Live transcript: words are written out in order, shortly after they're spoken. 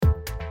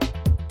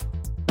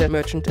der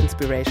Merchant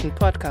Inspiration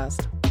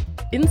Podcast.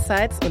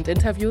 Insights und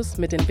Interviews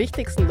mit den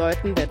wichtigsten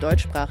Leuten der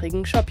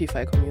deutschsprachigen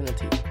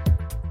Shopify-Community.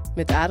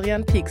 Mit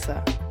Adrian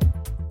Piekser.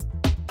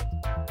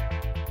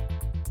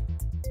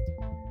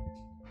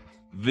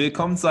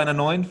 Willkommen zu einer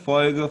neuen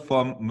Folge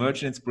vom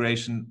Merchant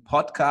Inspiration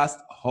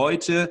Podcast.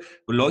 Heute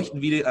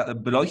beleuchten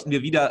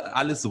wir wieder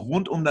alles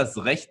rund um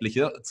das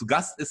Rechtliche. Zu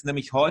Gast ist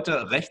nämlich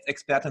heute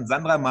Rechtsexpertin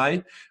Sandra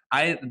May.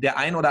 Der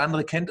ein oder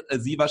andere kennt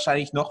sie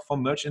wahrscheinlich noch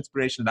vom Merchant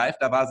Inspiration Live.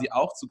 Da war sie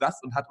auch zu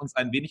Gast und hat uns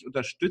ein wenig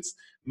unterstützt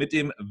mit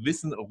dem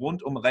Wissen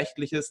rund um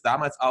Rechtliches.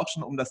 Damals auch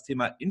schon um das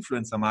Thema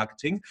Influencer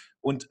Marketing.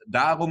 Und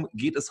darum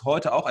geht es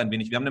heute auch ein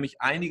wenig. Wir haben nämlich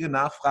einige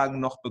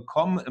Nachfragen noch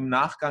bekommen im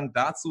Nachgang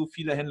dazu.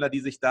 Viele Händler,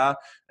 die sich da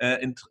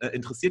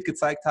interessiert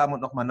gezeigt haben und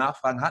nochmal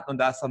Nachfragen hatten. Und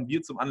das haben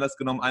wir zum Anlass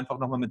genommen, einfach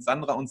nochmal mit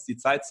Sandra uns die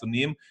Zeit zu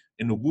nehmen,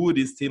 in Ruhe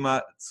dieses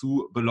Thema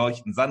zu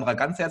beleuchten. Sandra,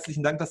 ganz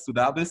herzlichen Dank, dass du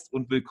da bist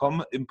und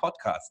willkommen im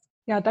Podcast.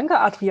 Ja, danke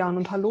Adrian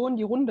und hallo in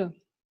die Runde.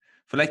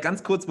 Vielleicht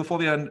ganz kurz, bevor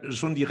wir dann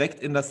schon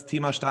direkt in das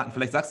Thema starten,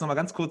 vielleicht sagst du noch mal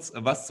ganz kurz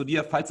was zu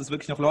dir, falls es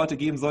wirklich noch Leute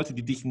geben sollte,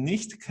 die dich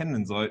nicht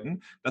kennen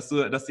sollten, dass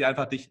die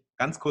einfach dich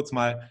ganz kurz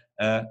mal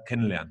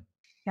kennenlernen.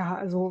 Ja,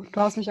 also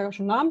du hast mich ja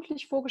schon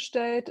namentlich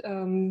vorgestellt.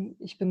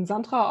 Ich bin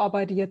Sandra,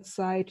 arbeite jetzt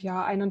seit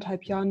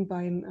 1,5 Jahren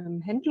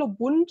beim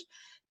Händlerbund,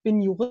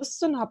 bin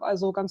Juristin, habe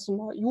also ganz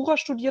normal Jura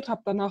studiert,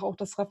 habe danach auch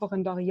das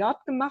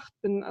Referendariat gemacht,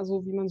 bin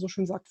also, wie man so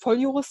schön sagt,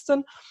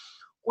 Volljuristin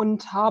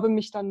und habe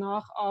mich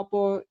danach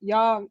aber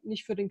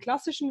nicht für den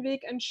klassischen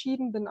Weg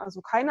entschieden, bin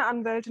also keine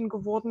Anwältin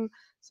geworden,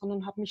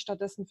 sondern habe mich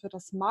stattdessen für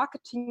das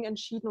Marketing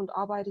entschieden und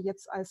arbeite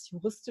jetzt als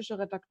juristische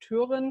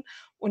Redakteurin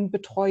und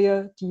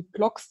betreue die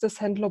Blogs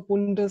des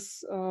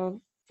Händlerbundes,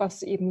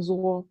 was eben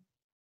so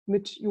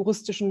mit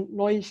juristischen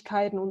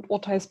Neuigkeiten und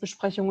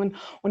Urteilsbesprechungen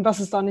und was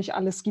es da nicht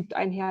alles gibt,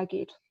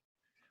 einhergeht.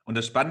 Und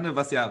das Spannende,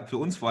 was ja für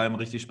uns vor allem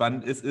richtig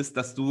spannend ist,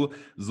 dass du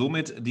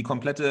somit die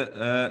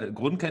komplette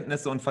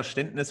Grundkenntnisse und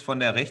Verständnis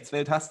von der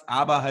Rechtswelt hast,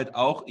 aber halt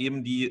auch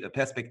eben die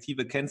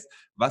Perspektive kennst,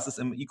 was es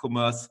im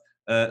E-Commerce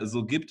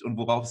so gibt und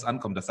worauf es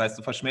ankommt. Das heißt,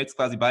 du verschmelzt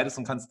quasi beides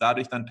und kannst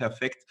dadurch dann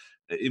perfekt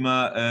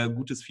immer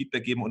gutes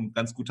Feedback geben und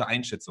ganz gute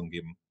Einschätzung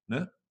geben.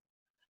 Ne?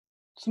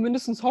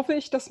 Zumindest hoffe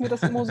ich, dass mir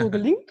das immer so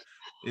gelingt.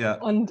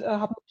 Ja. Und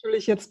habe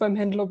natürlich jetzt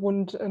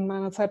in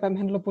meiner Zeit beim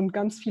Händlerbund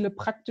ganz viele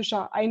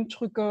praktische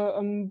Eindrücke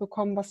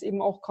bekommen, was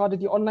eben auch gerade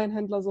die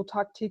Online-Händler so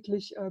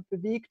tagtäglich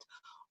bewegt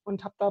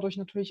und habe dadurch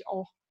natürlich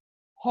auch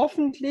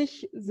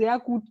hoffentlich sehr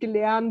gut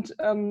gelernt,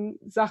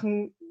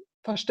 Sachen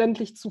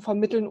verständlich zu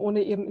vermitteln,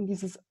 ohne eben in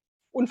dieses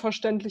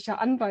unverständliche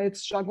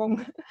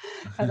Anwaltsjargon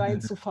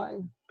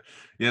hereinzufallen.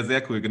 Ja,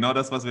 sehr cool. Genau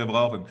das, was wir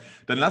brauchen.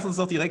 Dann lass uns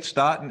doch direkt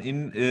starten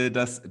in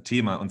das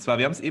Thema. Und zwar,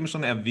 wir haben es eben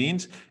schon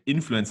erwähnt,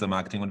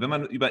 Influencer-Marketing. Und wenn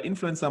man über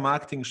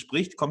Influencer-Marketing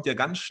spricht, kommt ja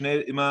ganz schnell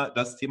immer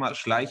das Thema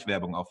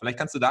Schleichwerbung auf. Vielleicht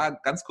kannst du da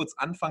ganz kurz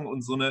anfangen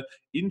und so eine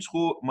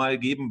Intro mal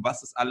geben,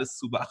 was es alles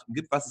zu beachten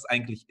gibt, was es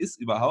eigentlich ist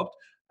überhaupt.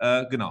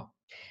 Genau.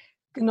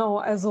 Genau,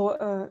 also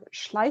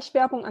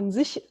Schleichwerbung an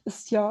sich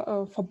ist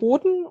ja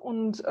verboten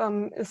und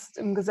ist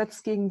im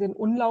Gesetz gegen den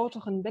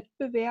unlauteren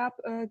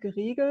Wettbewerb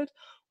geregelt.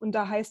 Und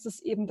da heißt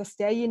es eben, dass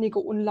derjenige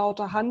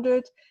unlauter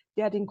handelt,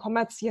 der den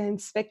kommerziellen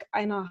Zweck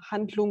einer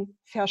Handlung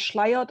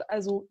verschleiert,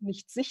 also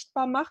nicht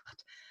sichtbar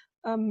macht.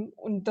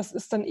 Und das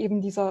ist dann eben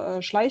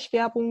dieser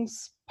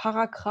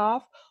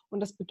Schleichwerbungsparagraph. Und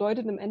das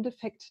bedeutet im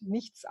Endeffekt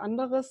nichts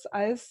anderes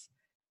als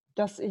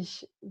dass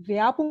ich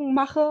Werbung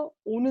mache,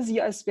 ohne sie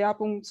als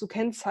Werbung zu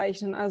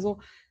kennzeichnen. Also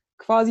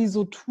quasi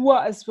so tue,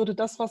 als würde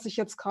das, was ich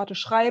jetzt gerade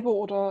schreibe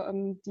oder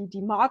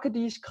die Marke,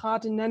 die ich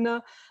gerade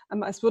nenne,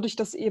 als würde ich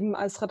das eben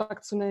als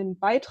redaktionellen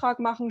Beitrag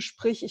machen.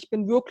 Sprich, ich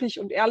bin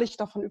wirklich und ehrlich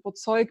davon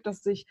überzeugt,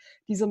 dass ich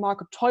diese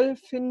Marke toll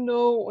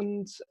finde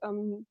und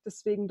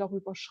deswegen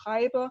darüber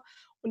schreibe.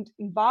 Und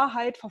in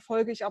Wahrheit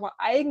verfolge ich aber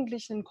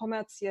eigentlich einen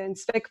kommerziellen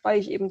Zweck, weil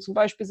ich eben zum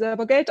Beispiel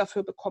selber Geld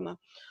dafür bekomme.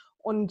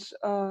 Und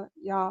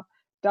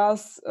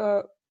dass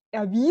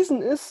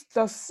erwiesen ist,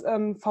 dass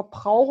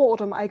Verbraucher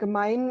oder im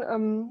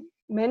Allgemeinen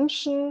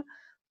Menschen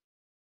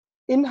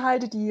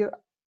Inhalte, die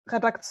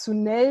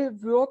redaktionell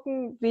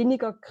wirken,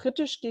 weniger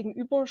kritisch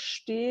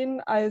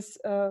gegenüberstehen als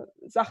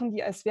Sachen,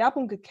 die als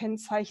Werbung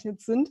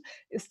gekennzeichnet sind,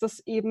 ist das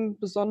eben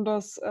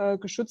besonders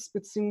geschützt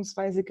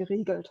bzw.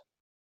 geregelt.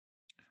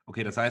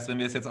 Okay, das heißt, wenn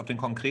wir es jetzt auf den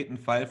konkreten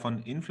Fall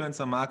von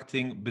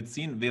Influencer-Marketing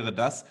beziehen, wäre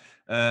das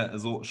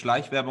so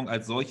Schleichwerbung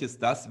als solches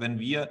das, wenn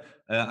wir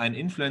einen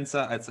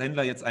Influencer, als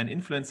Händler jetzt einen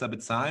Influencer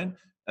bezahlen,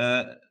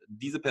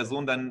 diese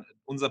Person dann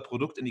unser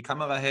Produkt in die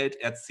Kamera hält,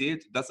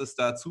 erzählt, dass es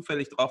da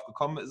zufällig drauf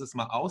gekommen ist, es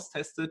mal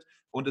austestet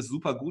und es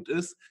super gut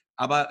ist,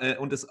 aber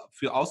und es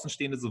für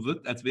Außenstehende so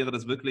wirkt, als wäre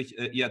das wirklich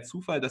eher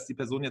Zufall, dass die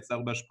Person jetzt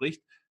darüber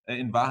spricht,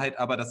 in Wahrheit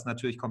aber das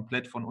natürlich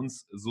komplett von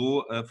uns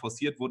so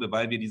forciert wurde,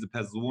 weil wir diese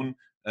Person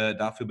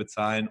dafür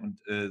bezahlen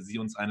und sie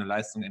uns eine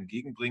Leistung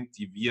entgegenbringt,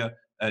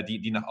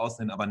 die nach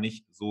außen hin aber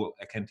nicht so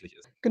erkenntlich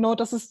ist. Genau,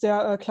 das ist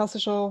der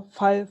klassische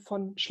Fall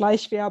von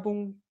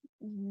Schleichwerbung,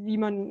 wie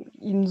man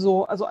ihn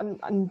so, also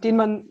an den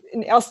man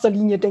in erster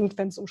Linie denkt,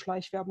 wenn es um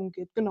Schleichwerbung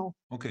geht. Genau.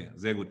 Okay,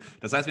 sehr gut.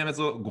 Das heißt, wir haben jetzt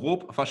so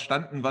grob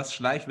verstanden, was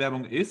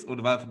Schleichwerbung ist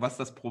oder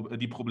was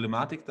die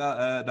Problematik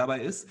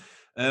dabei ist.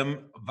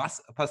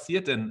 Was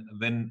passiert denn,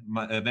 wenn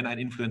ein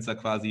Influencer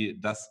quasi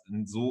das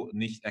so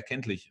nicht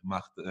erkenntlich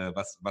macht,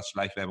 was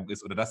Schleichwerbung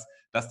ist? Oder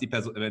dass die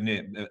Person,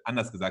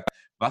 anders gesagt,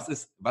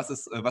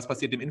 was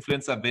passiert dem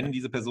Influencer, wenn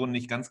diese Person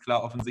nicht ganz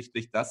klar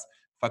offensichtlich das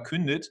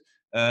verkündet,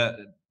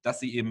 dass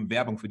sie eben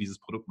Werbung für dieses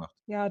Produkt macht?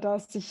 Ja, da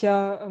es sich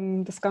ja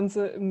das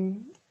Ganze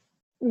im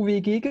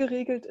UWG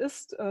geregelt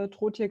ist,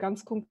 droht hier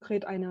ganz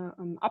konkret eine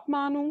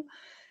Abmahnung,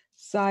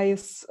 sei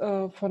es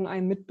von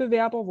einem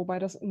Mitbewerber, wobei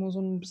das immer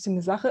so ein bisschen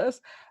eine Sache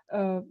ist.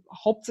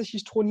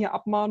 Hauptsächlich drohen hier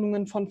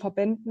Abmahnungen von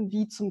Verbänden,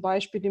 wie zum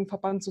Beispiel dem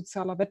Verband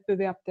Sozialer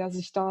Wettbewerb, der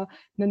sich da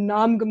einen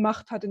Namen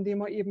gemacht hat,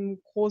 indem er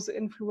eben große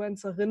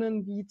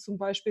Influencerinnen wie zum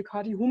Beispiel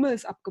Kati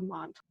Hummels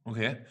abgemahnt.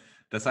 Okay,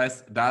 das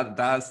heißt,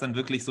 da ist dann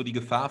wirklich so die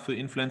Gefahr für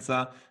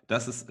Influencer,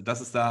 dass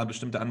es da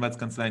bestimmte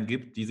Anwaltskanzleien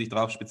gibt, die sich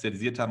darauf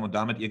spezialisiert haben und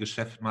damit ihr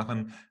Geschäft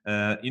machen,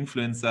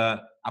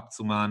 Influencer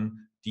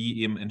abzumahnen,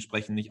 die eben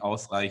entsprechend nicht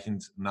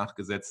ausreichend nach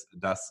Gesetz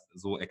das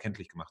so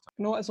erkenntlich gemacht haben.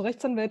 Genau, also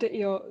Rechtsanwälte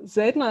eher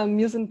seltener.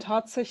 Mir sind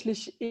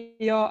tatsächlich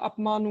eher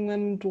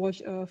Abmahnungen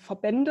durch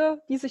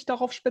Verbände, die sich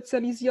darauf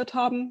spezialisiert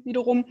haben,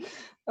 wiederum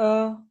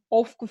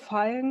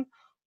aufgefallen.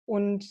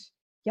 Und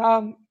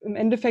ja, im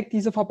Endeffekt,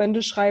 diese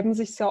Verbände schreiben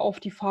sich ja auf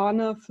die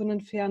Fahne, für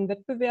einen fairen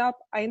Wettbewerb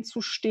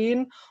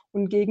einzustehen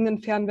und gegen einen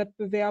fairen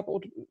Wettbewerb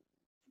oder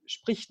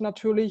spricht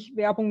natürlich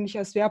Werbung nicht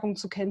als Werbung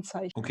zu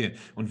kennzeichnen. Okay,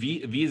 und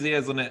wie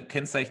sähe so eine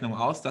Kennzeichnung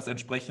aus, dass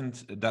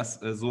entsprechend das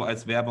so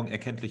als Werbung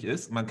erkenntlich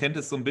ist? Man kennt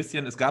es so ein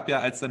bisschen, es gab ja,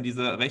 als dann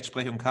diese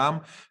Rechtsprechung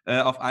kam,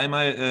 auf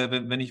einmal,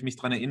 wenn ich mich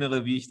daran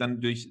erinnere, wie ich dann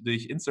durch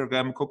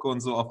Instagram gucke und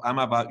so, auf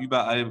einmal war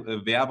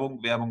überall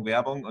Werbung, Werbung,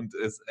 Werbung und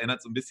es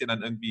erinnert so ein bisschen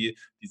an irgendwie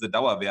diese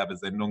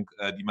Dauerwerbesendung,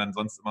 die man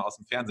sonst immer aus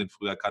dem Fernsehen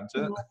früher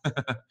kannte. Genau.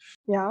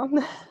 Ja.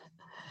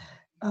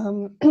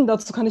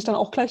 Dazu kann ich dann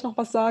auch gleich noch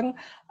was sagen.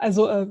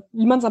 Also,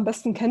 wie man es am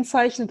besten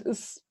kennzeichnet,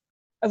 ist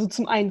also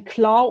zum einen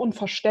klar und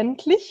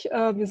verständlich.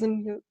 Wir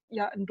sind hier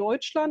ja in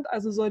Deutschland,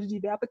 also sollte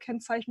die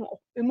Werbekennzeichnung auch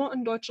immer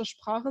in deutscher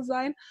Sprache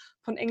sein.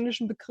 Von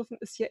englischen Begriffen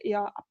ist hier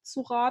eher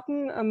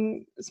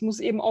abzuraten. Es muss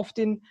eben auf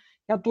den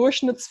ja,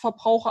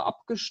 Durchschnittsverbraucher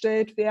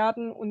abgestellt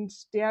werden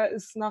und der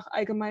ist nach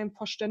allgemeinem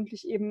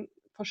Verständnis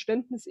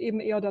eben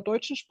eher der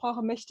deutschen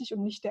Sprache mächtig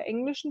und nicht der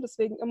englischen.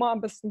 Deswegen immer am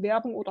besten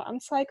Werbung oder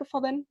Anzeige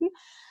verwenden.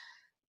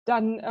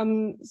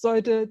 Dann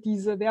sollte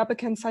diese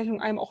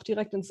Werbekennzeichnung einem auch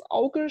direkt ins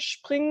Auge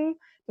springen.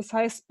 Das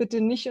heißt, bitte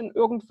nicht in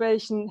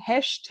irgendwelchen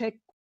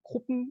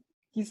Hashtag-Gruppen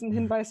diesen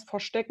Hinweis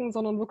verstecken,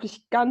 sondern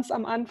wirklich ganz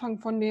am Anfang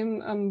von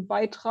dem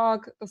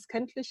Beitrag das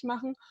kenntlich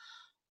machen.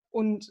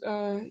 Und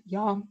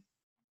ja,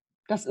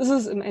 das ist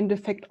es im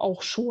Endeffekt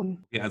auch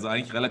schon. Ja, also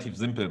eigentlich relativ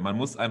simpel. Man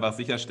muss einfach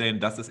sicherstellen,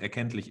 dass es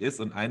erkenntlich ist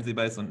und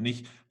einsehbar ist und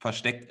nicht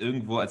versteckt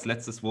irgendwo als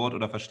letztes Wort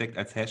oder versteckt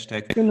als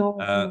Hashtag, Genau.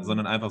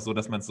 sondern einfach so,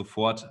 dass man es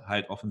sofort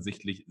halt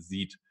offensichtlich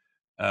sieht.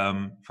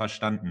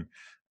 Verstanden.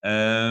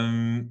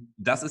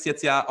 Das ist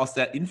jetzt ja aus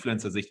der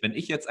Influencer-Sicht. Wenn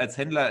ich jetzt als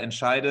Händler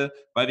entscheide,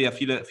 weil wir ja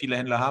viele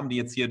Händler haben, die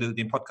jetzt hier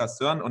den Podcast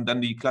hören und dann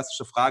die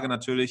klassische Frage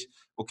natürlich,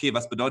 okay,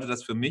 was bedeutet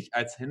das für mich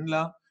als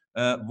Händler?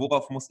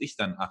 Worauf muss ich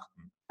dann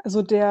achten?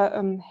 Also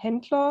der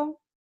Händler,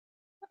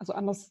 also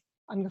anders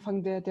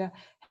angefangen, der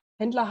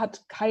Händler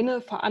hat keine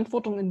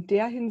Verantwortung in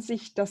der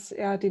Hinsicht, dass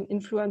er den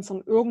Influencer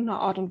in irgendeiner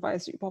Art und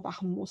Weise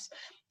überwachen muss.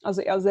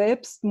 Also er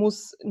selbst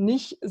muss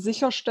nicht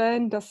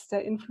sicherstellen, dass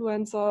der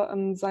Influencer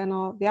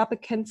seiner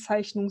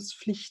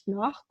Werbekennzeichnungspflicht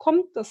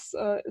nachkommt. Das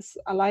ist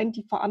allein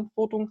die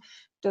Verantwortung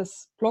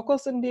des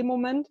Bloggers in dem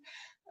Moment.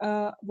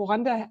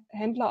 Woran der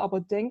Händler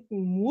aber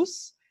denken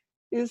muss,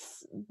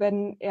 ist,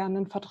 wenn er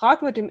einen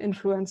Vertrag mit dem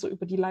Influencer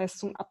über die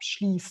Leistung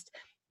abschließt,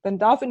 dann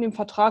darf in dem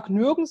Vertrag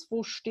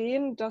nirgendwo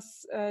stehen,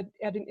 dass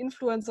er den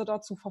Influencer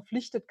dazu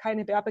verpflichtet,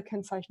 keine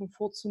Werbekennzeichnung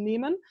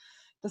vorzunehmen.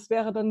 Das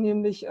wäre dann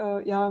nämlich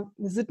ja,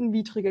 eine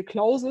sittenwidrige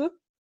Klausel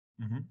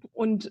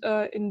und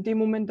in dem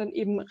Moment dann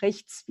eben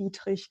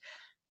rechtswidrig.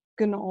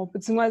 Genau,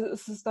 beziehungsweise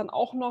ist es dann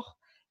auch noch,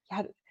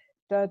 ja,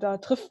 da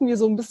driften wir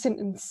so ein bisschen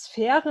in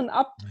Sphären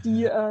ab,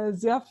 die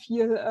sehr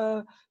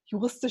viel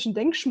juristischen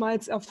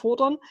Denkschmalz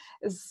erfordern.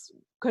 Es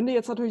könnte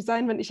jetzt natürlich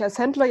sein, wenn ich als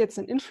Händler jetzt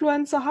einen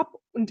Influencer habe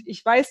und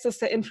ich weiß, dass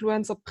der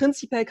Influencer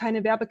prinzipiell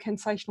keine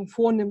Werbekennzeichnung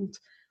vornimmt.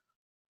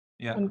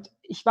 Ja. Und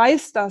ich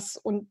weiß das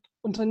und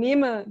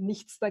unternehme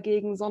nichts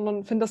dagegen,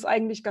 sondern finde das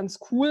eigentlich ganz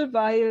cool,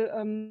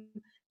 weil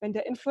wenn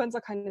der Influencer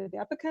keine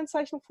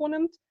Werbekennzeichnung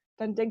vornimmt,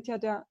 dann denkt ja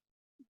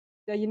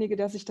derjenige,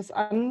 der sich das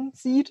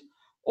ansieht,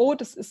 oh,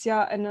 das ist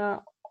ja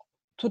eine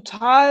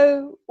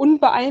total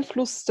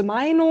unbeeinflusste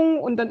Meinung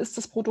und dann ist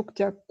das Produkt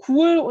ja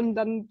cool und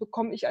dann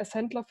bekomme ich als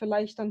Händler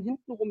vielleicht dann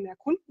hintenrum mehr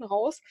Kunden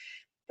raus,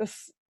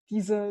 dass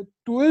diese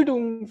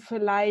Duldung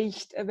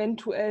vielleicht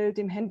eventuell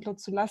dem Händler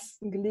zu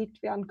Lasten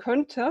gelegt werden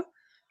könnte.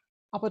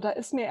 Aber da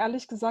ist mir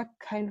ehrlich gesagt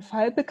kein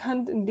Fall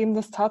bekannt, in dem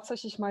das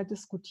tatsächlich mal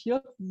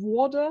diskutiert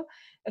wurde.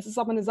 Es ist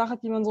aber eine Sache,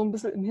 die man so ein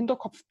bisschen im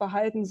Hinterkopf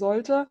behalten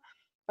sollte.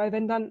 weil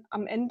wenn dann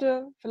am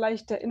Ende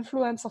vielleicht der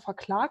Influencer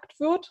verklagt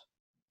wird,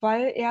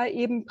 weil er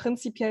eben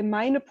prinzipiell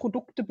meine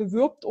Produkte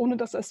bewirbt, ohne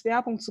das als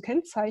Werbung zu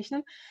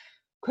kennzeichnen,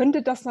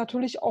 könnte das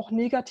natürlich auch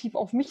negativ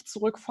auf mich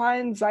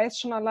zurückfallen, sei es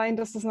schon allein,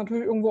 dass das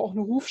natürlich irgendwo auch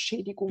eine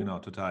Rufschädigung. Genau,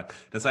 total.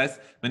 Das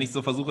heißt, wenn ich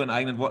so versuche, in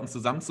eigenen Worten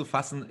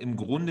zusammenzufassen, im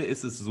Grunde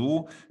ist es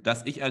so,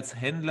 dass ich als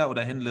Händler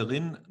oder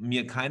Händlerin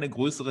mir keine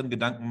größeren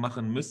Gedanken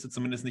machen müsste,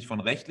 zumindest nicht von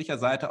rechtlicher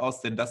Seite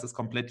aus, denn das ist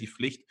komplett die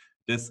Pflicht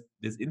des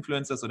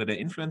Influencers oder der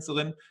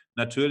Influencerin.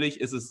 Natürlich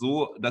ist es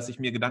so, dass ich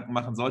mir Gedanken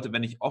machen sollte,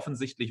 wenn ich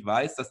offensichtlich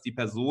weiß, dass die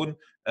Person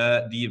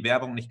die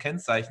Werbung nicht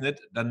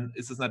kennzeichnet, dann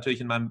ist es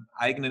natürlich in meinem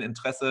eigenen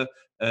Interesse,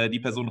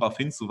 die Person darauf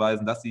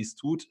hinzuweisen, dass sie es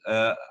tut.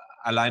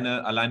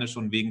 Alleine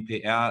schon wegen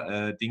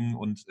PR-Dingen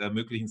und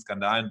möglichen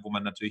Skandalen, wo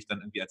man natürlich dann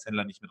irgendwie als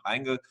Händler nicht mit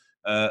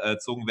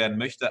reingezogen werden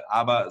möchte.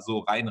 Aber so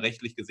rein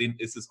rechtlich gesehen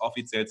ist es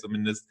offiziell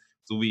zumindest,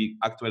 so wie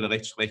aktuelle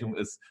Rechtsprechung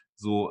ist,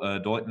 so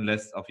deuten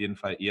lässt, auf jeden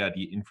Fall eher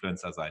die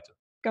Influencer-Seite.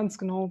 Ganz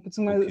genau.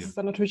 Beziehungsweise ist es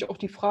dann natürlich auch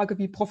die Frage,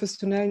 wie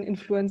professionell ein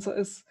Influencer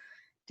ist,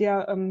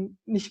 der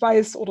nicht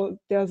weiß oder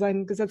der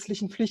seinen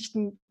gesetzlichen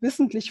Pflichten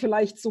wissentlich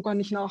vielleicht sogar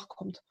nicht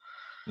nachkommt.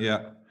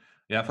 Ja,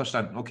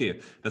 verstanden. Okay.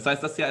 Das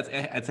heißt, das ist ja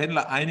als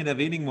Händler eine der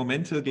wenigen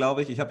Momente,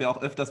 glaube ich. Ich habe ja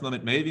auch öfters mal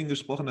mit Melvin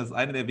gesprochen. Das ist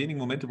eine der wenigen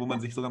Momente, wo man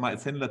sich sogar mal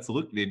als Händler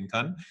zurücklehnen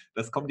kann.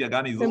 Das kommt ja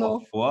gar nicht so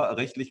oft vor.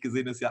 Rechtlich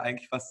gesehen ist ja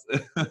eigentlich fast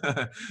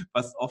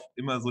oft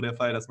immer so der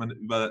Fall, dass man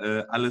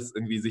über alles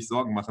irgendwie sich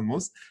Sorgen machen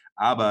muss.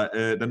 Aber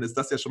dann ist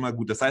das ja schon mal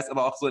gut. Das heißt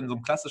aber auch so in so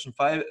einem klassischen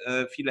Fall,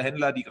 viele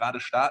Händler, die gerade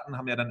starten,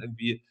 haben ja dann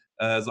irgendwie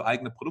so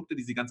eigene Produkte,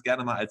 die sie ganz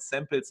gerne mal als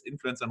Samples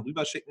Influencern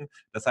rüberschicken.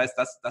 Das heißt,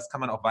 das kann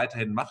man auch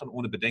weiterhin machen,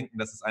 ohne Bedenken.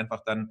 Das ist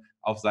einfach dann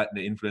auf Seiten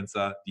der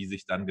Influencer, die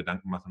sich dann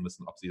Gedanken machen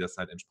müssen, ob sie das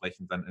halt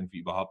entsprechend dann irgendwie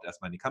überhaupt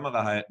erstmal in die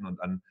Kamera halten und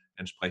dann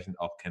entsprechend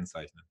auch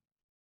kennzeichnen.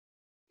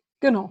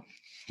 Genau.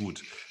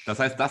 Gut. Das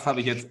heißt, das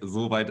habe ich jetzt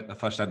soweit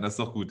verstanden. Das ist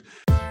doch gut.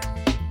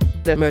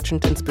 Der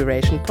Merchant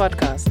Inspiration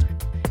Podcast.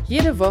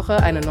 Jede Woche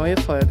eine neue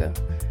Folge.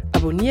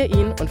 Abonnier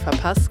ihn und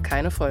verpass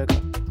keine Folge.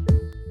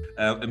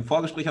 Im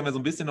Vorgespräch haben wir so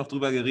ein bisschen noch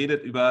drüber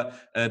geredet, über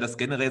dass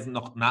generell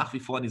noch nach wie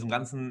vor in diesem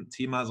ganzen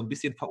Thema so ein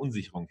bisschen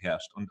Verunsicherung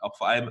herrscht und auch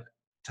vor allem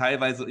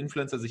teilweise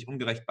Influencer sich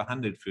ungerecht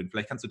behandelt fühlen.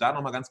 Vielleicht kannst du da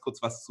noch mal ganz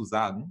kurz was zu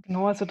sagen.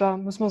 Genau, also da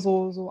müssen wir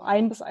so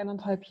 1 bis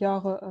 1,5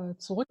 Jahre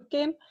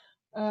zurückgehen.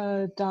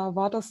 Da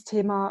war das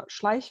Thema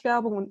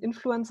Schleichwerbung und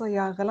Influencer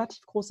ja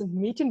relativ groß in den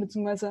Medien,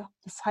 beziehungsweise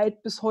das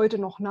halt bis heute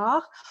noch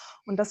nach.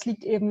 Und das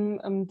liegt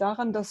eben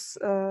daran, dass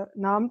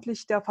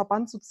namentlich der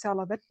Verband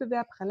Sozialer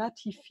Wettbewerb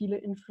relativ viele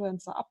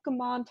Influencer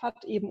abgemahnt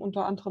hat, eben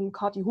unter anderem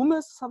Kathi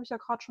Hummels, das habe ich ja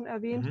gerade schon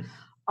erwähnt,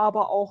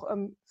 aber auch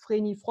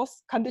Vreni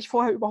Frost kannte ich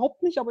vorher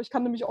überhaupt nicht, aber ich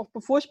kannte mich auch,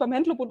 bevor ich beim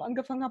Händlerbund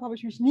angefangen habe, habe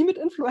ich mich nie mit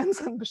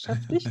Influencern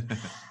beschäftigt.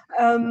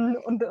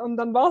 Und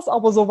dann war es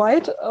aber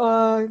soweit.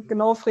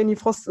 Genau, Vreni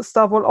Frost ist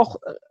da wohl auch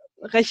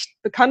eine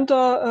recht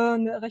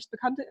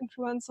bekannte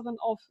Influencerin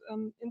auf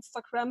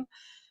Instagram.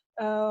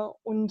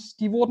 Und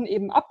die wurden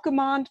eben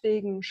abgemahnt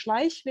wegen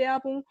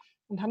Schleichwerbung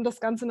und haben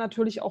das Ganze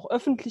natürlich auch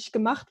öffentlich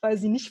gemacht, weil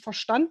sie nicht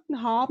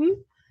verstanden haben,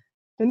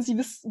 denn sie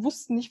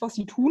wussten nicht, was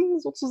sie tun,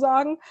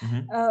 sozusagen,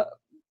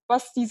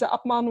 was diese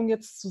Abmahnung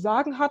jetzt zu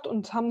sagen hat,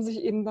 und haben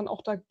sich eben dann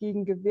auch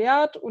dagegen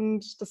gewehrt.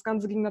 Und das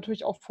Ganze ging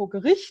natürlich auch vor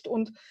Gericht.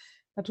 Und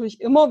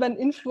natürlich immer, wenn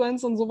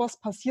Influencern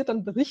sowas passiert,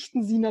 dann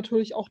berichten sie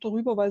natürlich auch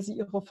darüber, weil sie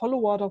ihre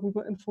Follower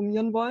darüber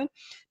informieren wollen.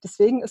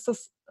 Deswegen ist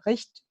das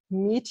recht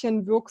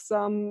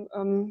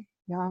medienwirksam,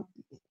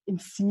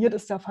 inszeniert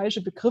ist der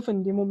falsche Begriff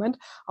in dem Moment,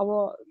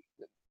 aber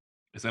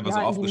ist einfach so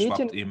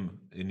aufgeschwappt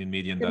eben in den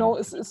Medien. Genau,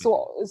 es ist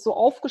so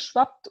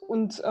aufgeschwappt,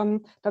 und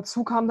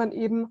dazu kamen dann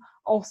eben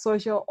auch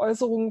solche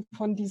Äußerungen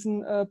von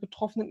diesen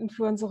betroffenen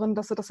Influencerinnen,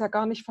 dass sie das ja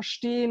gar nicht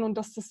verstehen und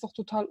dass das doch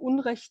total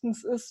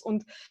unrechtens ist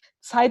und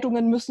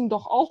Zeitungen müssen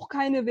doch auch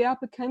keine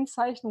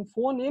Werbekennzeichnung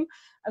vornehmen.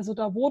 Also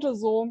da wurde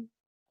so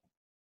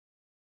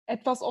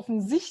etwas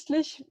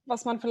offensichtlich,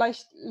 was man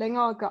vielleicht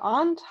länger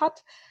geahnt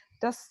hat,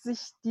 dass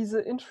sich diese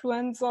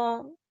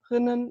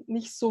Influencerinnen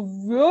nicht so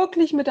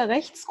wirklich mit der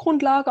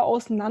Rechtsgrundlage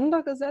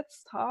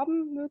auseinandergesetzt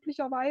haben,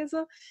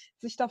 möglicherweise,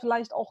 sich da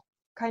vielleicht auch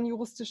keinen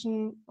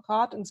juristischen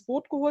Rat ins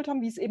Boot geholt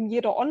haben, wie es eben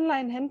jeder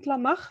Online-Händler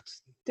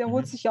macht. Der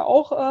holt sich ja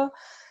auch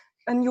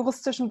einen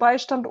juristischen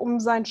Beistand,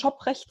 um seinen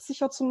Shop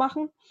rechtssicher zu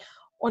machen.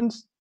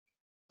 Und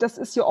das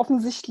ist hier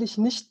offensichtlich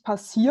nicht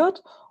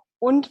passiert.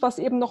 Und was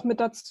eben noch mit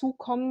dazu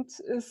kommt,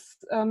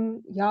 ist,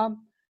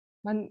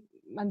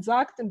 man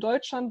sagt in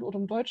Deutschland oder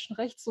im deutschen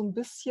Recht so ein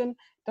bisschen,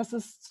 dass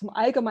es zum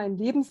allgemeinen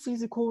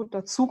Lebensrisiko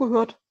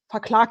dazugehört,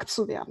 verklagt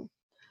zu werden.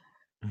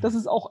 Dass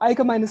es auch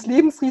allgemeines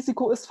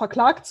Lebensrisiko ist,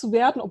 verklagt zu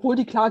werden, obwohl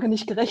die Klage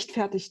nicht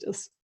gerechtfertigt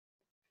ist.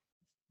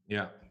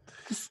 Ja.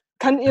 Das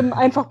kann eben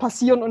einfach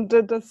passieren, und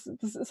das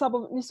ist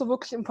aber nicht so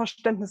wirklich im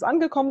Verständnis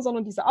angekommen,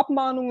 sondern diese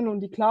Abmahnungen und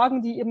die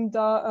Klagen, die eben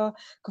da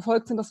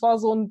gefolgt sind, das war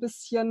so ein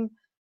bisschen,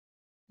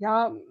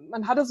 ja,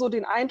 man hatte so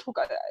den Eindruck,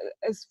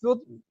 als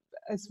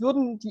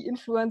würden die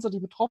Influencer, die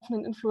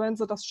betroffenen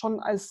Influencer, das schon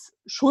als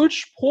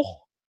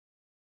Schuldspruch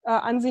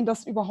ansehen,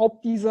 dass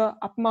überhaupt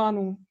diese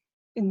Abmahnung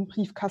in den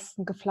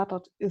Briefkasten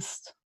geflattert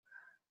ist.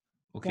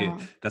 Okay, Ja.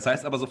 das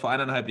heißt aber so vor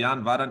 1,5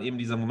 Jahren war dann eben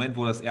dieser Moment,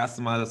 wo das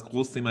erste Mal das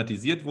groß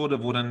thematisiert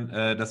wurde, wo dann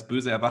das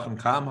böse Erwachen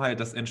kam halt,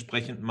 dass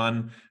entsprechend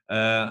man,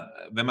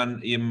 wenn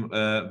man eben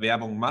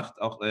Werbung macht,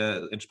 auch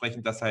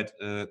entsprechend das halt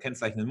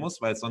kennzeichnen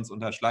muss, weil es sonst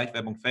unter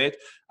Schleichwerbung fällt,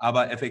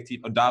 aber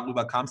effektiv, und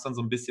darüber kam es dann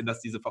so ein bisschen, dass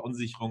diese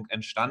Verunsicherung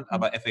entstand,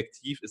 aber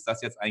effektiv ist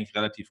das jetzt eigentlich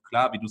relativ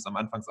klar, wie du es am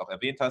Anfang auch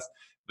erwähnt hast,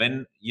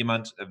 wenn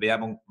jemand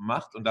Werbung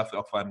macht und dafür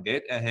auch vor allem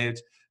Geld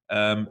erhält,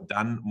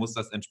 dann muss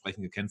das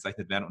entsprechend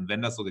gekennzeichnet werden. Und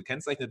wenn das so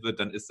gekennzeichnet wird,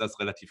 dann ist das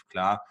relativ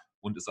klar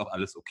und ist auch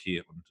alles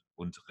okay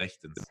und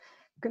rechtens.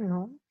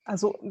 Genau.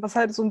 Also was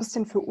halt so ein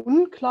bisschen für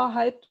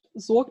Unklarheit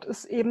sorgt,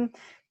 ist eben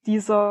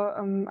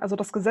also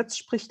das Gesetz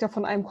spricht ja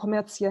von einem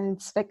kommerziellen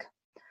Zweck.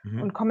 Und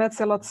Mhm.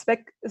 kommerzieller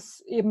Zweck ist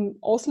eben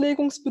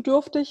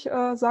auslegungsbedürftig,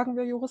 sagen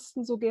wir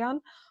Juristen so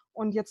gern.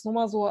 Und jetzt nur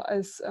mal so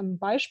als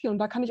Beispiel, und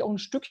da kann ich auch ein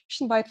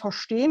Stückchen weit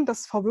verstehen,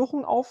 dass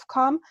Verwirrung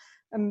aufkam.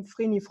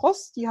 Vreni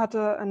Frost, die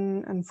hatte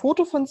ein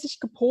Foto von sich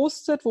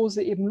gepostet, wo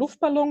sie eben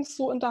Luftballons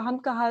so in der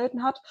Hand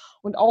gehalten hat.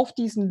 Und auf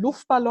diesen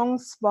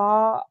Luftballons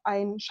war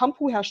ein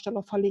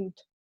Shampoo-Hersteller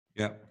verlinkt.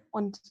 Ja.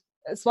 Und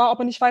es war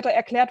aber nicht weiter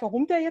erklärt,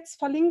 warum der jetzt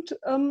verlinkt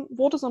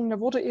wurde, sondern der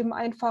wurde eben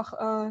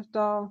einfach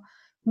da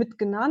mit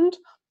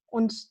genannt.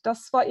 Und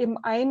das war eben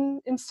ein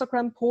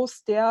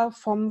Instagram-Post, der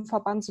vom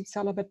Verband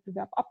Sozialer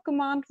Wettbewerb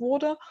abgemahnt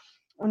wurde.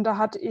 Und da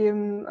hat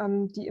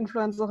eben die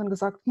Influencerin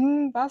gesagt,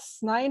 was,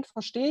 nein,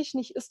 verstehe ich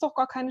nicht, ist doch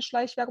gar keine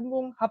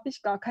Schleichwerbung, habe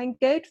ich gar kein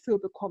Geld für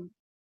bekommen.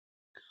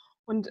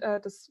 Und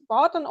das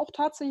war dann auch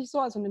tatsächlich so.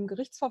 Also in dem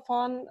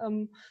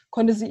Gerichtsverfahren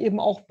konnte sie eben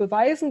auch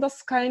beweisen,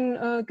 dass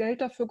kein Geld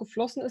dafür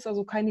geflossen ist,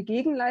 also keine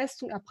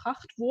Gegenleistung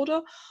erbracht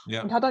wurde. Und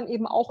Ja. hat dann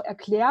eben auch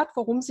erklärt,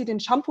 warum sie den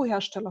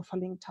Shampoo-Hersteller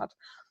verlinkt hat.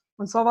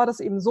 Und zwar war das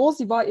eben so,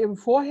 sie war eben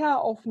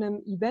vorher auf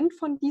einem Event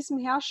von diesem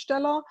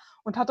Hersteller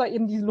und hat da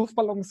eben diese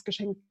Luftballons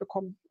geschenkt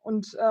bekommen.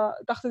 Und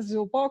dachte sie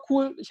so, boah,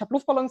 cool, ich habe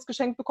Luftballons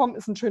geschenkt bekommen,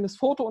 ist ein schönes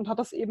Foto, und hat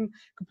das eben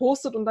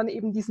gepostet und dann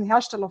eben diesen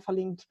Hersteller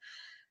verlinkt.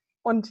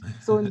 Und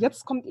so, und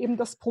jetzt kommt eben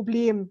das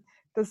Problem,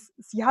 dass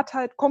sie hat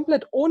halt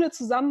komplett ohne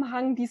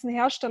Zusammenhang diesen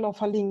Hersteller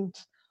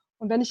verlinkt.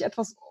 Und wenn ich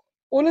etwas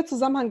ohne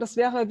Zusammenhang, das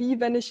wäre wie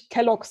wenn ich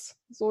Kellogg's,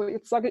 so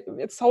jetzt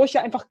haue ich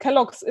ja einfach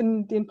Kellogg's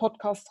in den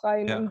Podcast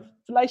rein Ja. und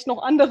vielleicht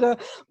noch andere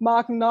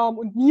Markennamen,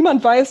 und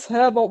niemand weiß,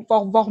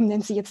 warum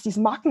nennt sie jetzt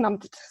diesen Markennamen?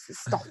 Das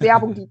ist doch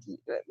Werbung,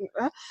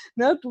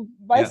 ne? Du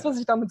weißt, Ja. was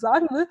ich damit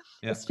sagen will.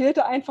 Ja. Es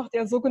fehlte einfach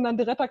der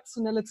sogenannte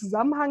redaktionelle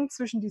Zusammenhang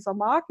zwischen dieser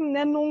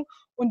Markennennung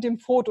und dem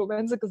Foto.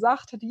 Wenn sie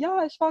gesagt hätte,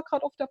 ja, ich war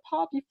gerade auf der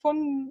Party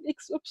von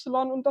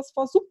XY und das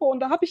war super und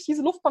da habe ich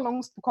diese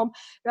Luftballons bekommen,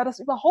 wäre das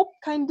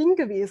überhaupt kein Ding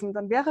gewesen.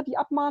 Dann wäre die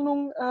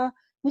Abmahnung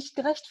nicht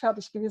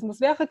gerechtfertigt gewesen. Das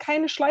wäre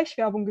keine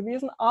Schleichwerbung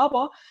gewesen,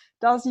 aber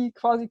da sie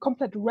quasi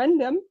komplett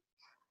random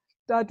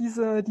da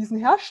diesen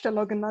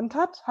Hersteller genannt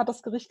hat, hat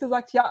das Gericht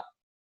gesagt, ja,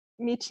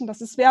 Mädchen,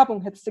 das ist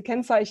Werbung, hättest du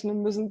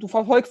kennzeichnen müssen. Du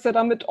verfolgst ja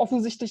damit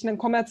offensichtlich einen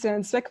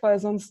kommerziellen Zweck, weil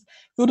sonst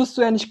würdest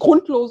du ja nicht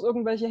grundlos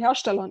irgendwelche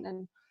Hersteller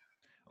nennen.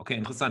 Okay,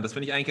 interessant. Das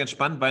finde ich eigentlich ganz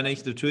spannend, weil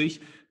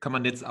natürlich kann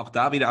man jetzt auch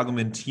da wieder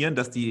argumentieren,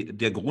 dass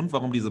der Grund,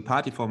 warum diese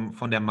Party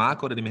von der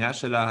Marke oder dem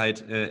Hersteller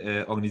halt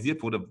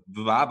organisiert wurde,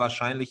 war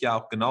wahrscheinlich ja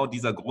auch genau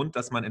dieser Grund,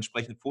 dass man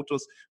entsprechend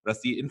Fotos,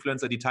 dass die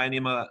Influencer, die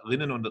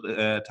Teilnehmerinnen und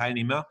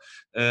Teilnehmer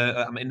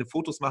am Ende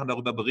Fotos machen,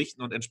 darüber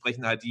berichten und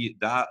entsprechend halt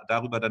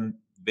darüber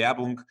dann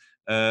Werbung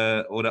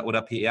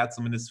oder PR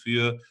zumindest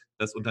für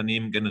das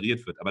Unternehmen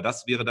generiert wird. Aber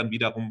das wäre dann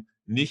wiederum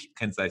nicht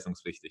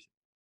kennzeichnungspflichtig.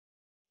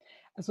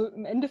 Also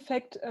im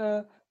Endeffekt,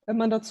 wenn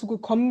man dazu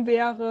gekommen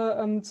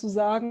wäre, zu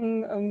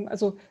sagen,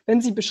 also wenn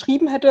sie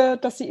beschrieben hätte,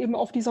 dass sie eben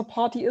auf dieser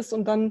Party ist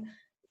und dann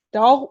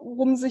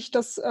darum sich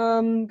das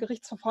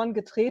Gerichtsverfahren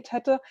gedreht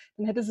hätte,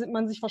 dann hätte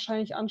man sich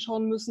wahrscheinlich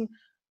anschauen müssen,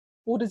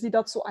 wurde sie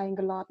dazu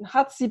eingeladen?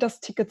 Hat sie das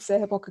Ticket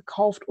selber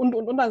gekauft? Und.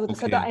 Also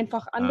das hätte Okay.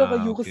 einfach andere Ah,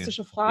 okay.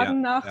 juristische Ja,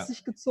 Fragen nach ja.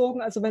 sich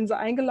gezogen. Also wenn sie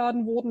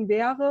eingeladen worden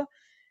wäre,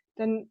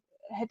 dann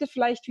hätte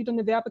vielleicht wieder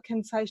eine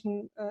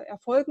Werbekennzeichnung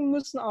erfolgen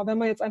müssen. Aber wenn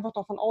wir jetzt einfach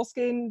davon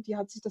ausgehen, die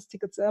hat sich das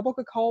Ticket selber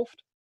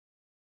gekauft,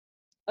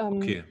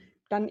 Okay.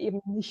 dann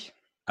eben nicht.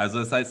 Also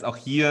das heißt, auch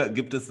hier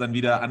gibt es dann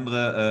wieder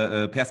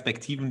andere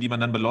Perspektiven, die man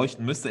dann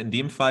beleuchten müsste. In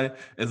dem Fall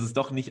ist es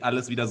doch nicht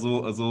alles wieder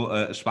so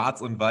schwarz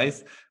und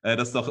weiß.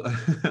 Das ist doch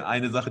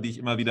eine Sache, die ich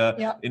immer wieder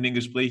Ja, in den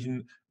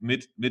Gesprächen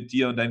mit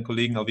dir und deinen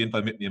Kollegen auf jeden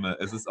Fall mitnehme.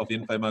 Es ist auf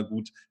jeden Fall mal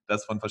gut,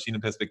 das von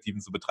verschiedenen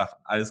Perspektiven zu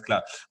betrachten. Alles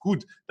klar.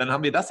 Gut, dann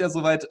haben wir das ja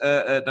soweit,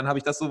 dann habe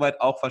ich das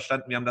soweit auch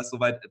verstanden. Wir haben das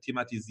soweit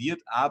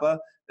thematisiert,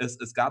 aber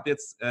es gab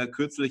jetzt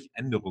kürzlich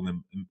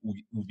Änderungen im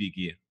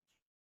UWG.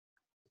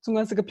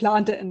 beziehungsweise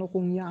geplante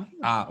Änderungen, ja.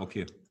 Ah,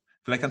 okay.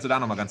 Vielleicht kannst du da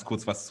noch mal ganz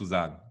kurz was zu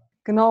sagen.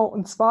 Genau,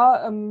 und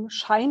zwar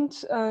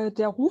scheint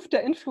der Ruf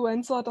der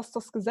Influencer, dass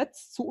das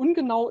Gesetz zu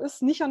ungenau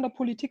ist, nicht an der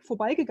Politik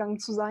vorbeigegangen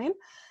zu sein.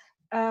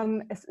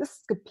 Es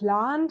ist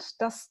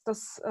geplant, dass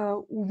das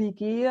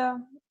UWG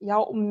ja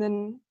um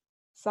einen,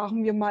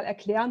 sagen wir mal,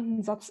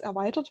 erklärenden Satz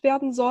erweitert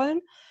werden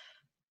sollen.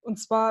 Und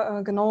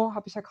zwar, genau,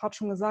 habe ich ja gerade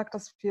schon gesagt,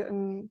 dass wir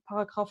in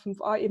Paragraph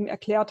 5a eben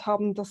erklärt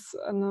haben, dass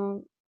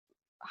eine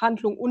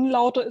Handlung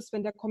unlauter ist,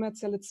 wenn der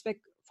kommerzielle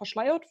Zweck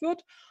verschleiert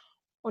wird.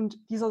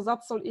 Und dieser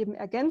Satz soll eben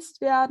ergänzt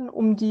werden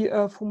um die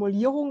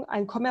Formulierung,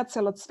 ein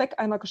kommerzieller Zweck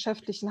einer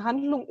geschäftlichen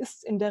Handlung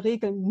ist in der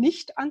Regel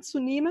nicht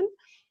anzunehmen,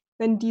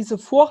 wenn diese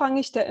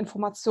vorrangig der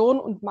Information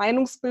und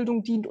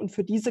Meinungsbildung dient und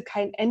für diese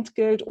kein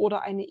Entgelt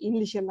oder eine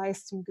ähnliche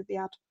Leistung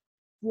gewährt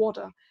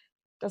wurde.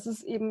 Das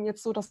ist eben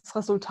jetzt so das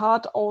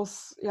Resultat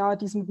aus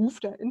diesem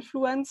Ruf der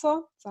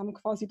Influencer. Sie haben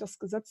quasi das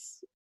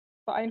Gesetz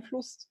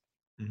beeinflusst.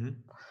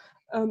 Mhm.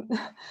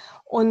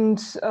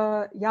 Und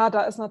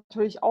da ist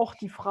natürlich auch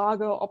die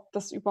Frage, ob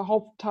das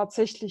überhaupt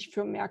tatsächlich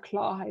für mehr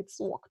Klarheit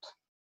sorgt.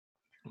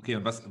 Okay,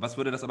 und was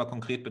würde das aber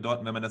konkret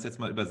bedeuten, wenn man das jetzt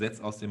mal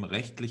übersetzt aus dem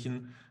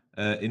Rechtlichen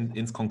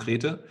ins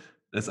Konkrete?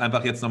 Das ist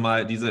einfach jetzt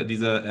nochmal,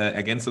 diese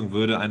Ergänzung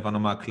würde einfach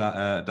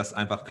nochmal das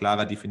einfach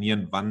klarer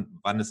definieren,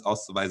 wann es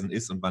auszuweisen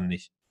ist und wann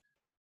nicht.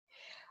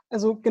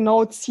 Also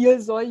genau, Ziel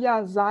soll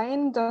ja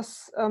sein,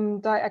 dass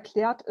da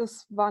erklärt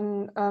ist,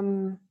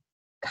 wann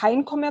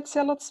kein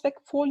kommerzieller Zweck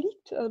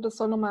vorliegt. Das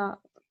soll nochmal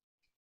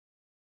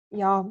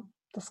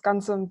das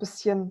Ganze ein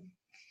bisschen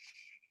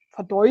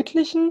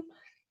verdeutlichen.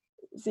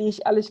 Sehe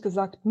ich ehrlich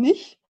gesagt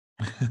nicht.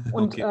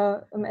 Und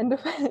Okay. im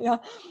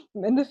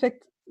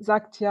Endeffekt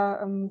sagt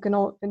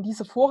genau, wenn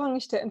diese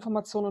vorrangig der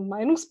Information und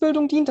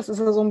Meinungsbildung dient, das ist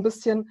ja so ein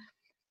bisschen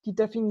die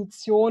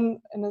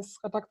Definition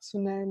eines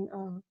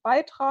redaktionellen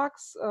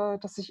Beitrags,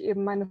 dass ich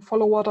eben meine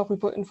Follower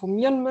darüber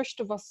informieren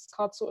möchte, was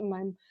gerade so in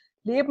meinem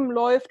Leben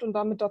läuft und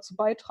damit dazu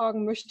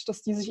beitragen möchte,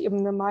 dass die sich eben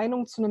eine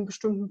Meinung zu einem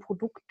bestimmten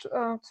Produkt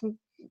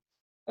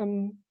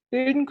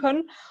bilden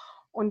können.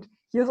 Und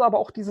hier ist aber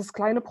auch dieses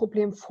kleine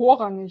Problem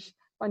vorrangig.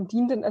 Wann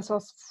dient denn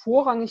etwas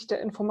vorrangig der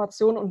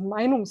Information und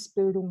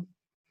Meinungsbildung?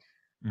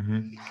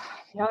 Mhm.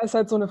 Ja, ist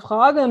halt so eine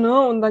Frage,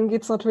 ne? Und dann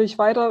geht es natürlich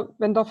weiter,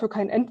 wenn dafür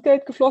kein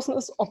Entgelt geflossen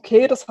ist.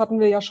 Okay, das hatten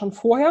wir ja schon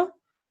vorher.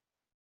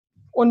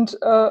 Und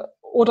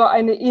oder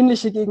eine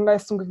ähnliche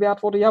Gegenleistung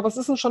gewährt wurde. Ja, was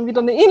ist denn schon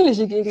wieder eine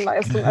ähnliche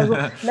Gegenleistung? Also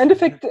im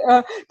Endeffekt,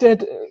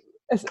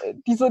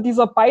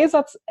 dieser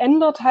Beisatz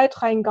ändert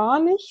halt rein gar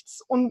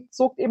nichts und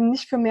sorgt eben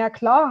nicht für mehr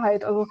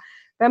Klarheit. Also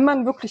wenn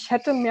man wirklich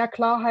hätte mehr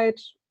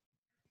Klarheit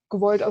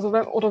gewollt, also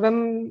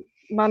wenn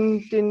man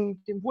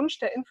dem Wunsch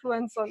der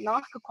Influencer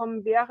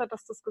nachgekommen wäre,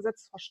 dass das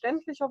Gesetz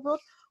verständlicher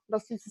wird und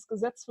dass dieses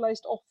Gesetz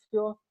vielleicht auch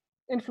für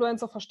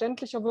Influencer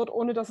verständlicher wird,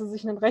 ohne dass sie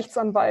sich einen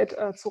Rechtsanwalt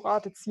zu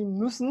Rate ziehen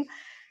müssen,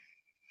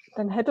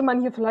 dann hätte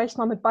man hier vielleicht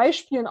mal mit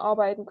Beispielen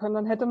arbeiten können.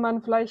 Dann hätte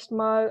man vielleicht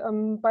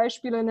mal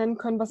Beispiele nennen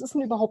können, was ist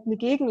denn überhaupt eine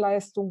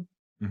Gegenleistung?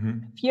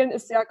 Mhm. Vielen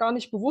ist ja gar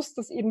nicht bewusst,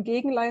 dass eben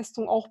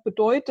Gegenleistung auch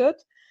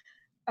bedeutet,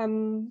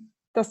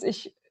 dass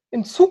ich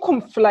in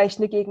Zukunft vielleicht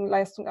eine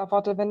Gegenleistung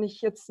erwarte. Wenn ich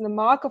jetzt eine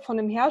Marke von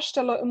einem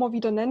Hersteller immer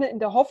wieder nenne, in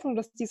der Hoffnung,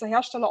 dass dieser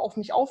Hersteller auf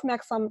mich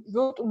aufmerksam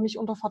wird und mich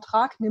unter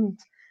Vertrag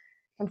nimmt,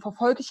 dann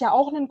verfolge ich ja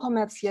auch einen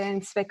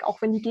kommerziellen Zweck,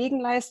 auch wenn die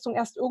Gegenleistung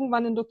erst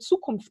irgendwann in der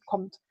Zukunft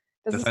kommt.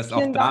 Das Das ist heißt, auch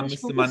vielen gar da nicht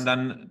müsste man bewusst.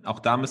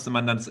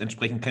 dann das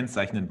entsprechend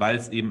kennzeichnen, weil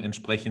es eben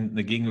entsprechend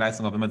eine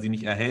Gegenleistung, auch wenn man sie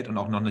nicht erhält und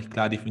auch noch nicht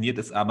klar definiert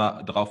ist,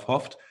 aber darauf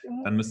hofft,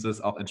 dann müsste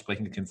es auch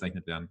entsprechend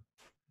gekennzeichnet werden.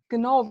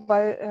 Genau,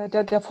 weil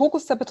der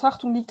Fokus der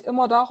Betrachtung liegt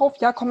immer darauf,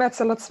 ja,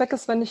 kommerzieller Zweck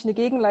ist, wenn ich eine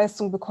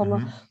Gegenleistung bekomme.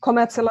 Mhm.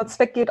 Kommerzieller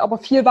Zweck geht aber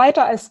viel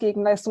weiter als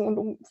Gegenleistung und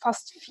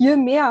umfasst viel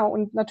mehr.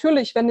 Und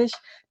natürlich, wenn ich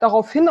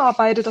darauf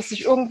hinarbeite, dass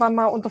ich irgendwann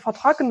mal unter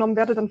Vertrag genommen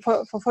werde, dann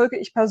verfolge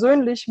ich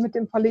persönlich mit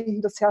dem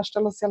Verlinken des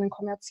Herstellers ja einen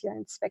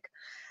kommerziellen Zweck.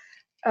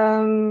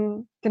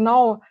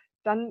 Genau,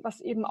 dann,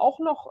 was eben auch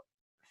noch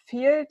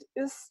fehlt,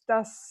 ist,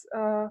 dass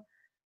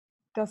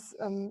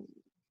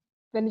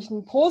wenn ich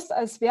einen Post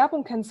als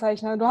Werbung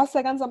kennzeichne, du hast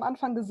ja ganz am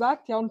Anfang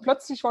gesagt, ja, und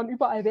plötzlich waren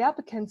überall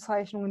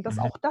Werbekennzeichnungen, dass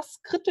Mhm. auch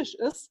das kritisch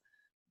ist,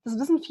 das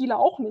wissen viele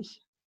auch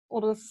nicht.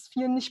 Oder das ist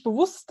vielen nicht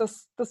bewusst,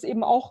 dass das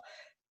eben auch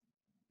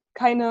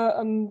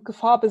keine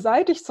Gefahr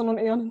beseitigt, sondern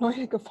eher eine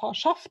neue Gefahr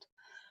schafft.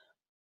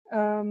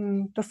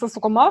 Dass das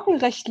sogar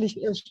markenrechtlich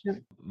ist.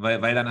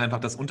 Weil dann einfach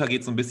das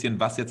untergeht so ein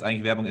bisschen, was jetzt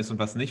eigentlich Werbung ist und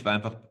was nicht, weil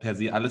einfach per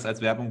se alles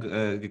als Werbung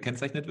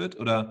gekennzeichnet wird?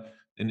 Oder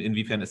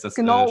inwiefern ist das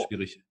Genau,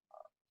 schwierig?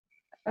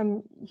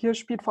 hier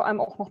spielt vor allem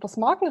auch noch das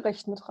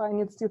Markenrecht mit rein.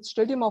 Jetzt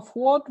stell dir mal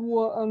vor,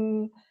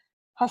 du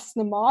hast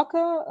eine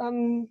Marke,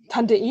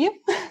 Tante E,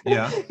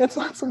 Ja. jetzt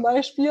mal zum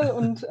Beispiel,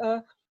 und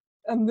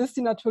willst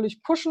die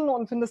natürlich pushen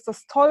und findest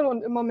das toll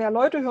und immer mehr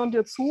Leute hören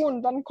dir zu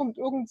und dann kommt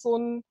irgend so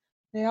ein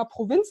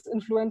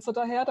Provinz-Influencer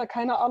daher, der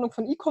keine Ahnung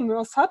von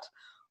E-Commerce hat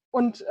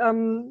und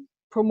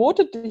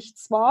promotet dich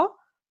zwar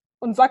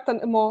und sagt dann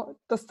immer,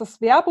 dass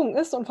das Werbung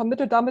ist und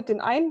vermittelt damit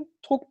den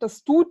Eindruck,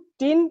 dass du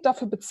den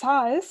dafür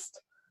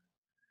bezahlst,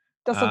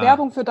 dass er Ah,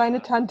 Werbung für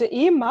deine Tante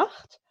E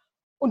macht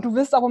und du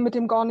willst aber mit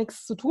dem gar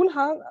nichts zu tun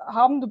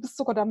haben. Du bist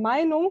sogar der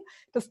Meinung,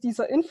 dass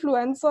dieser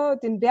Influencer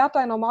den Wert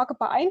deiner Marke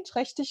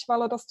beeinträchtigt,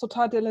 weil er das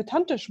total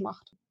dilettantisch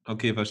macht.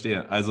 okay,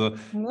 verstehe. Also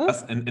Ne?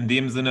 das in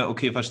dem Sinne,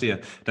 okay,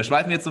 verstehe. Da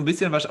schweifen wir jetzt so ein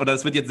bisschen, oder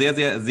es wird jetzt sehr,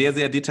 sehr, sehr,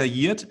 sehr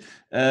detailliert.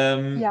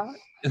 Ja.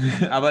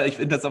 Aber ich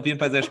finde das auf jeden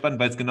Fall sehr spannend,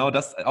 weil es genau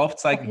das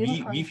aufzeigt, Auf jeden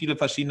wie Fall. viele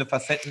verschiedene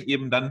Facetten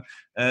eben dann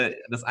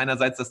das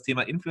einerseits das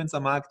Thema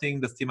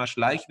Influencer-Marketing, das Thema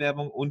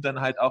Schleichwerbung und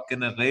dann halt auch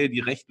generell die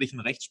rechtlichen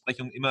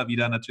Rechtsprechungen immer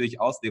wieder natürlich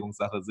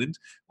Auslegungssache sind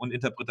und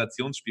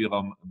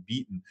Interpretationsspielraum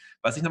bieten.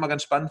 Was ich nochmal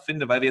ganz spannend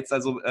finde, weil wir jetzt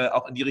also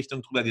auch in die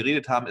Richtung drüber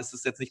geredet haben, ist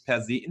es jetzt nicht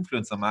per se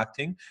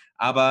Influencer-Marketing,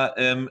 aber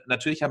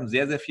natürlich haben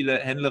sehr, sehr viele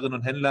Händlerinnen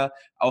und Händler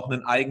auch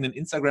einen eigenen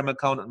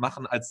Instagram-Account und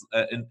machen als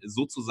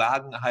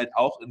sozusagen halt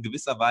auch in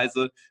gewisser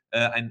Weise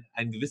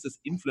ein gewisses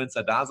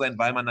Influencer-Dasein,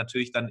 weil man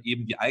natürlich dann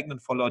eben die eigenen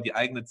Follower, die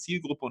eigene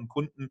Zielgruppe und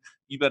Kunden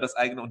über das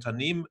eigene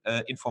Unternehmen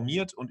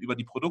informiert und über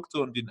die Produkte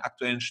und den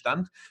aktuellen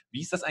Stand.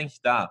 Wie ist das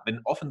eigentlich da,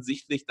 wenn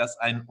offensichtlich das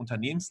ein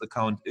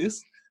Unternehmensaccount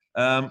ist,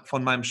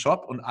 von meinem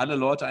Shop und alle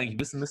Leute eigentlich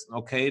wissen müssten,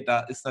 okay,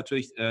 da ist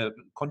natürlich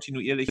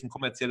kontinuierlich ein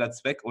kommerzieller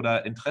Zweck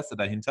oder Interesse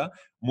dahinter,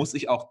 muss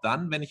ich auch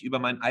dann, wenn ich über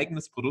mein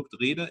eigenes Produkt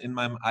rede, in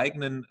meinem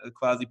eigenen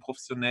quasi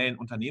professionellen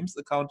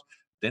Unternehmensaccount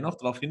dennoch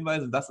darauf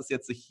hinweisen, dass es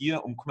jetzt sich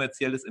hier um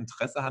kommerzielles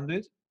Interesse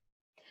handelt?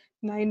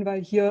 Nein,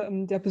 weil hier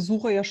der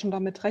Besucher ja schon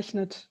damit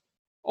rechnet,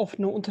 auf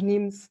einer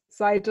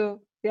Unternehmensseite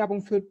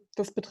Werbung für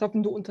das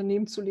betreffende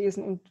Unternehmen zu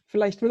lesen. Und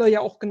vielleicht will er ja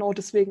auch genau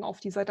deswegen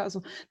auf die Seite.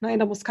 Also nein,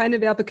 da muss keine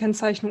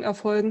Werbekennzeichnung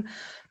erfolgen.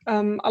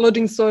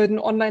 Allerdings sollten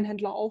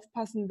Online-Händler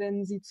aufpassen,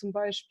 wenn sie zum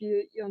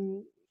Beispiel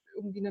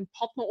irgendwie einen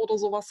Partner oder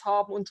sowas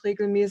haben und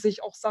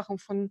regelmäßig auch Sachen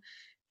von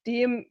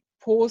dem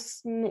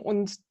posten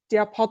und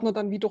der Partner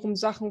dann wiederum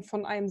Sachen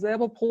von einem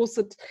selber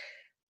postet.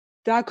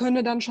 Da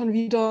könnte dann schon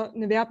wieder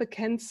eine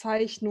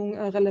Werbekennzeichnung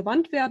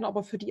relevant werden,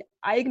 aber für die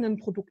eigenen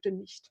Produkte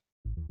nicht.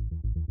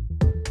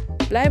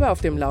 Bleibe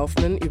auf dem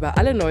Laufenden über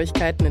alle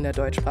Neuigkeiten in der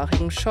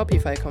deutschsprachigen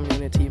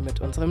Shopify-Community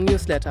mit unserem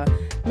Newsletter.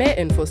 Mehr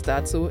Infos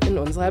dazu in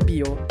unserer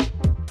Bio.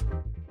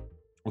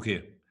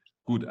 Okay,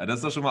 gut. Das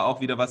ist doch schon mal auch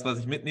wieder was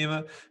ich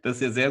mitnehme. Das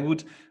ist ja sehr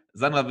gut.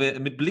 Sandra,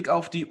 mit Blick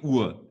auf die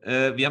Uhr,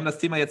 wir haben das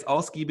Thema jetzt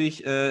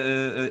ausgiebig,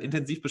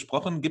 intensiv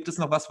besprochen. Gibt es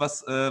noch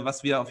was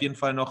wir auf jeden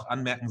Fall noch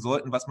anmerken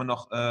sollten, was man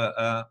noch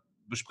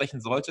besprechen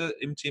sollte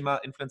im Thema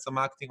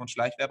Influencer-Marketing und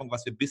Schleichwerbung,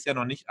 was wir bisher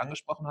noch nicht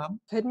angesprochen haben?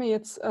 Fällt mir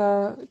jetzt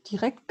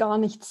direkt gar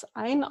nichts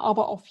ein,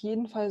 aber auf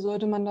jeden Fall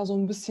sollte man da so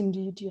ein bisschen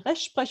die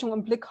Rechtsprechung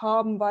im Blick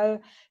haben,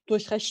 weil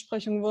durch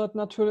Rechtsprechung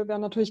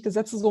werden natürlich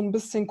Gesetze so ein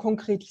bisschen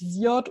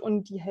konkretisiert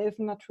und die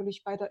helfen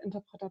natürlich bei der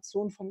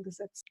Interpretation von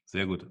Gesetzen.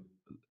 Sehr gut.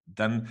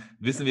 Dann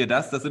wissen wir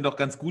das. Das sind doch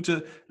ganz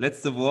gute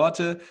letzte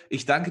Worte.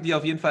 Ich danke dir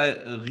auf jeden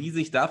Fall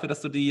riesig dafür,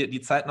 dass du die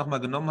Zeit nochmal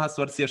genommen hast.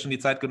 Du hattest ja schon die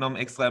Zeit genommen,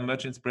 extra im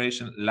Merch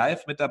Inspiration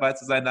live mit dabei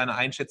zu sein, deine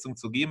Einschätzung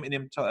zu geben in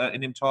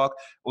dem Talk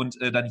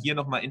und dann hier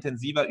nochmal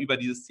intensiver über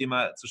dieses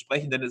Thema zu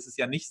sprechen, denn es ist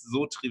ja nicht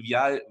so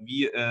trivial,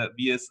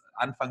 wie es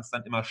anfangs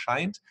dann immer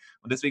scheint.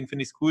 Und deswegen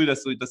finde ich es cool,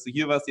 dass du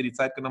hier warst, dir die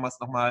Zeit genommen hast,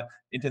 nochmal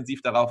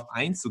intensiv darauf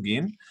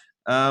einzugehen.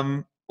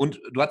 Und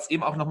du hast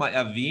eben auch nochmal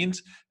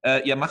erwähnt,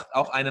 ihr macht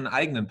auch einen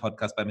eigenen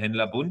Podcast beim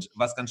Händlerbund,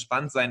 was ganz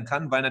spannend sein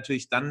kann, weil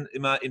natürlich dann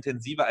immer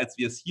intensiver, als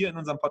wir es hier in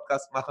unserem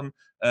Podcast machen,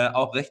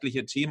 auch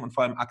rechtliche Themen und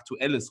vor allem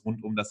Aktuelles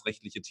rund um das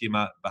rechtliche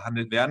Thema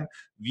behandelt werden.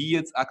 Wie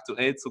jetzt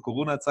aktuell zur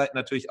Corona-Zeit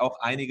natürlich auch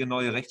einige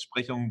neue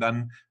Rechtsprechungen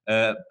dann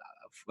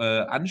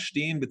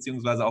anstehen,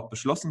 beziehungsweise auch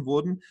beschlossen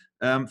wurden.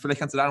 Vielleicht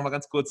kannst du da nochmal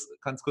ganz kurz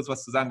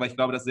was zu sagen, weil ich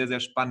glaube, das ist sehr,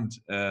 sehr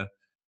spannend,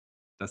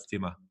 das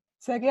Thema.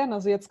 Sehr gerne.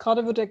 Also jetzt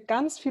gerade wird ja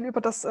ganz viel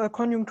über das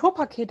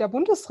Konjunkturpaket der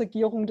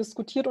Bundesregierung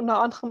diskutiert, unter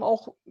anderem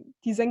auch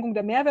die Senkung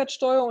der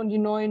Mehrwertsteuer und die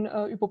neuen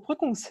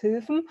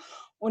Überbrückungshilfen.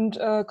 Und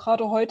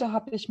gerade heute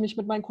habe ich mich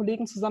mit meinen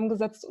Kollegen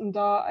zusammengesetzt und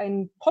da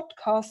einen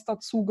Podcast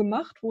dazu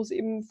gemacht, wo es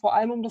eben vor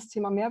allem um das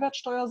Thema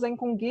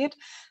Mehrwertsteuersenkung geht.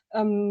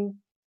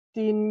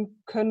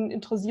 Den können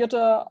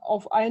Interessierte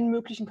auf allen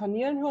möglichen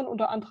Kanälen hören,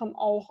 unter anderem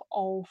auch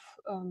auf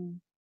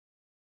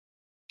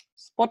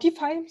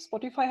Spotify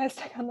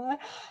heißt der Kanal,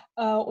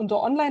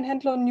 unter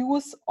Online-Händler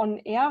News on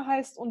Air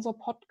heißt unser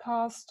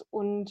Podcast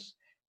und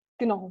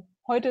genau,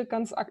 heute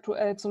ganz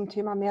aktuell zum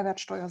Thema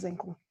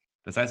Mehrwertsteuersenkung.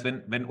 Das heißt,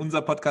 wenn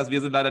unser Podcast, wir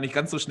sind leider nicht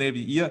ganz so schnell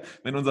wie ihr,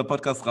 wenn unser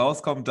Podcast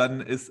rauskommt,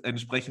 dann ist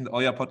entsprechend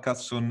euer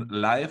Podcast schon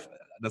live.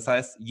 Das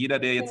heißt, jeder,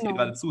 der jetzt hier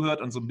gerade zuhört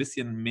und so ein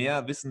bisschen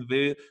mehr wissen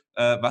will,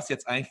 was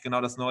jetzt eigentlich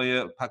genau das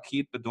neue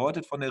Paket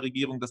bedeutet von der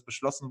Regierung, das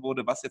beschlossen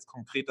wurde, was jetzt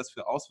konkret das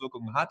für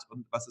Auswirkungen hat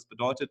und was es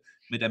bedeutet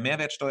mit der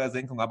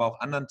Mehrwertsteuersenkung, aber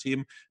auch anderen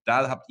Themen,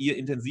 da habt ihr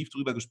intensiv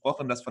drüber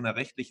gesprochen, das von der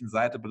rechtlichen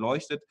Seite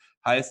beleuchtet.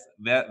 Heißt,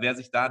 wer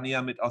sich da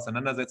näher mit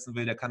auseinandersetzen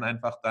will, der kann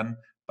einfach dann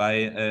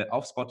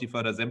auf Spotify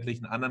oder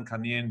sämtlichen anderen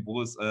Kanälen,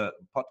 wo es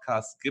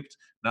Podcasts gibt,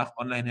 nach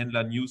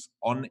Online-Händler News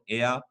on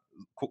Air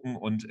gucken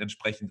und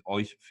entsprechend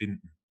euch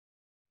finden.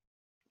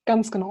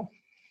 Ganz genau.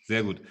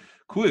 Sehr gut.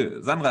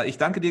 Cool. Sandra, ich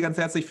danke dir ganz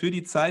herzlich für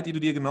die Zeit, die du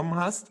dir genommen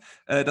hast,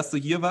 dass du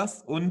hier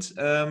warst und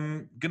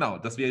genau,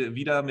 dass wir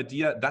wieder mit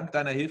dir dank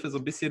deiner Hilfe so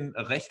ein bisschen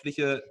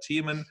rechtliche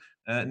Themen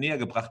näher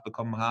gebracht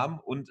bekommen haben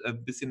und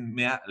ein bisschen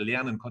mehr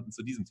lernen konnten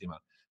zu diesem Thema.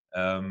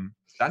 Danke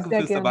Sehr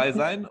fürs gern. dabei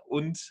sein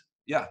und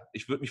ja,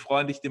 ich würde mich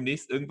freuen, dich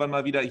demnächst irgendwann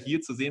mal wieder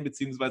hier zu sehen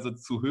bzw.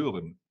 zu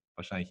hören.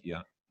 Wahrscheinlich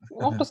eher.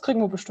 Auch das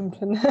kriegen wir bestimmt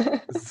hin.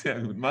 Sehr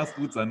gut. Mach's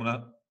gut,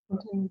 Sandra.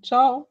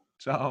 Ciao.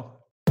 Ciao.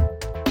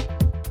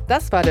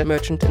 Das war der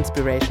Merchant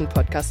Inspiration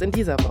Podcast in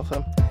dieser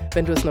Woche.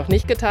 Wenn du es noch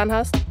nicht getan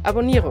hast,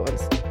 abonniere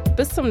uns.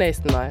 Bis zum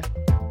nächsten Mal.